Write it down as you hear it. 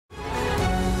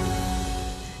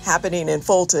Happening in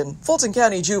Fulton, Fulton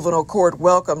County Juvenile Court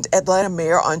welcomed Atlanta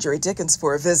Mayor Dickens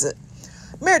for a visit.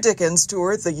 Mayor Dickens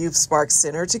toured the Youth Spark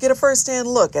Center to get a first-hand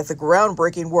look at the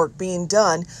groundbreaking work being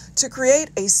done to create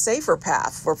a safer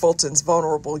path for Fulton's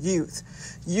vulnerable youth.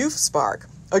 Youth Spark,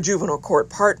 a juvenile court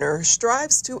partner,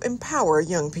 strives to empower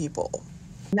young people.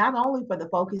 Not only for the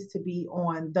focus to be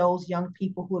on those young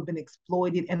people who have been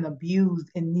exploited and abused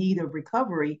in need of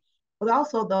recovery, but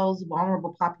also those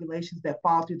vulnerable populations that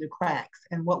fall through the cracks.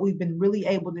 And what we've been really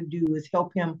able to do is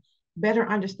help him better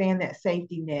understand that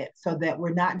safety net so that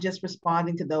we're not just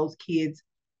responding to those kids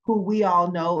who we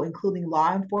all know, including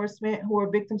law enforcement, who are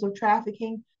victims of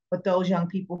trafficking, but those young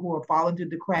people who are falling through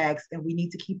the cracks. And we need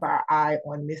to keep our eye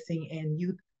on missing and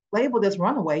youth labeled as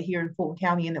runaway here in Fulton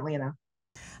County in Atlanta.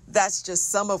 That's just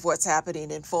some of what's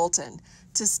happening in Fulton.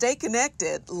 To stay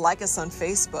connected, like us on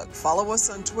Facebook, follow us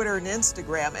on Twitter and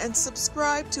Instagram, and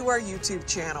subscribe to our YouTube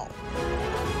channel.